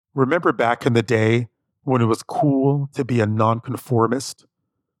Remember back in the day when it was cool to be a nonconformist,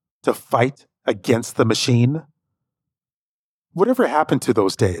 to fight against the machine? Whatever happened to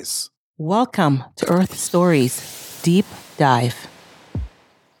those days? Welcome to Earth Stories Deep Dive.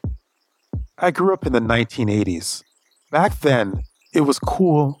 I grew up in the 1980s. Back then, it was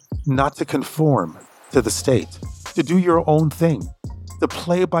cool not to conform to the state, to do your own thing, to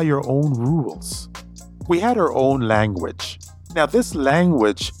play by your own rules. We had our own language. Now, this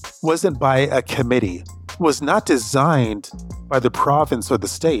language wasn't by a committee, was not designed by the province or the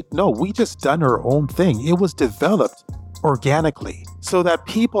state. No, we just done our own thing. It was developed organically so that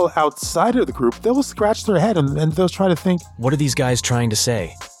people outside of the group, they'll scratch their head and they'll try to think, what are these guys trying to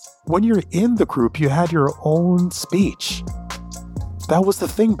say? When you're in the group, you had your own speech. That was the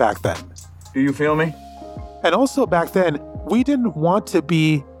thing back then. Do you feel me? And also back then, we didn't want to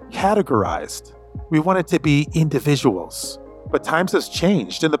be categorized. We wanted to be individuals. But times has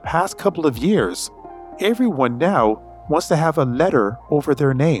changed. In the past couple of years, everyone now wants to have a letter over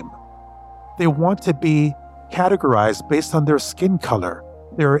their name. They want to be categorized based on their skin color,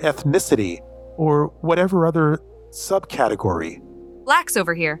 their ethnicity, or whatever other subcategory. Blacks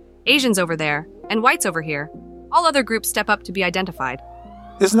over here, Asians over there, and whites over here. All other groups step up to be identified.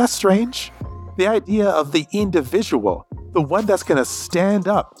 Isn't that strange? The idea of the individual, the one that's going to stand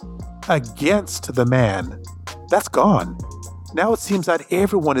up against the man, that's gone. Now it seems that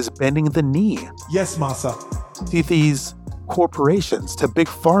everyone is bending the knee. Yes, Masa. To these corporations, to Big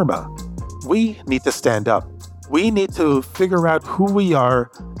Pharma. We need to stand up. We need to figure out who we are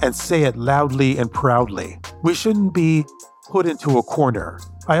and say it loudly and proudly. We shouldn't be put into a corner.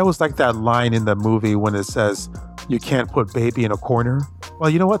 I always like that line in the movie when it says, you can't put baby in a corner. Well,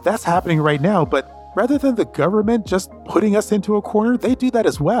 you know what? That's happening right now. But rather than the government just putting us into a corner, they do that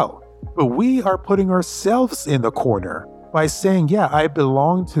as well. But we are putting ourselves in the corner by saying, yeah, I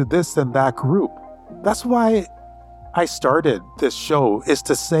belong to this and that group. That's why I started this show, is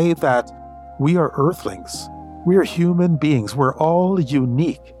to say that we are earthlings. We are human beings. We're all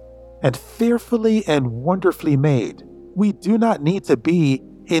unique and fearfully and wonderfully made. We do not need to be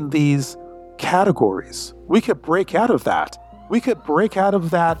in these categories. We could break out of that. We could break out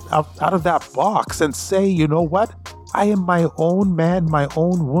of that box and say, you know what? I am my own man, my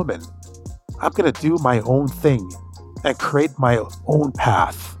own woman. I'm going to do my own thing and create my own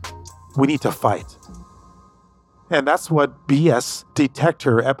path. We need to fight. And that's what BS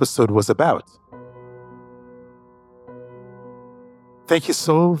Detector episode was about. Thank you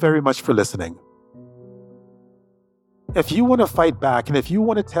so very much for listening. If you want to fight back and if you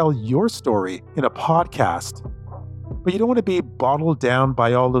want to tell your story in a podcast, but you don't want to be bottled down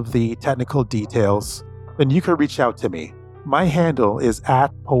by all of the technical details, then you can reach out to me. My handle is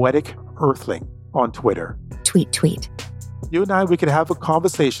 @PoeticEarthling on Twitter. Tweet. You and I, we could have a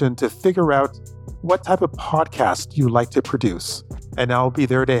conversation to figure out what type of podcast you like to produce. And I'll be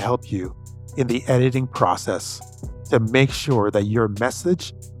there to help you in the editing process to make sure that your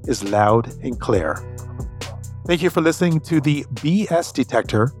message is loud and clear. Thank you for listening to the BS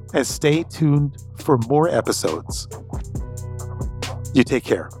Detector, and stay tuned for more episodes. You take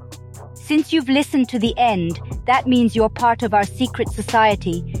care. Since you've listened to the end, that means you're part of our secret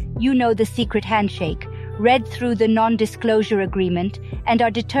society. You know the secret handshake, read through the non-disclosure agreement, and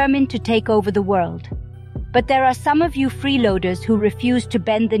are determined to take over the world. But there are some of you freeloaders who refuse to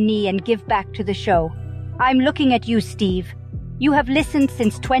bend the knee and give back to the show. I'm looking at you, Steve. You have listened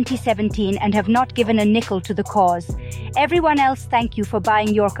since 2017 and have not given a nickel to the cause. Everyone else, thank you for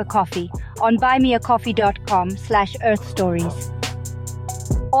buying York a coffee on buymeacoffee.com/earthstories.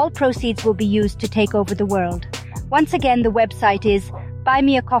 All proceeds will be used to take over the world. Once again, the website is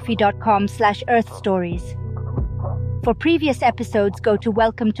buymeacoffee.com/earthstories. For previous episodes, go to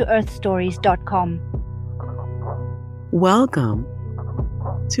welcometoearthstories.com. Welcome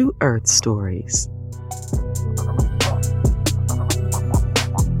to Earth Stories.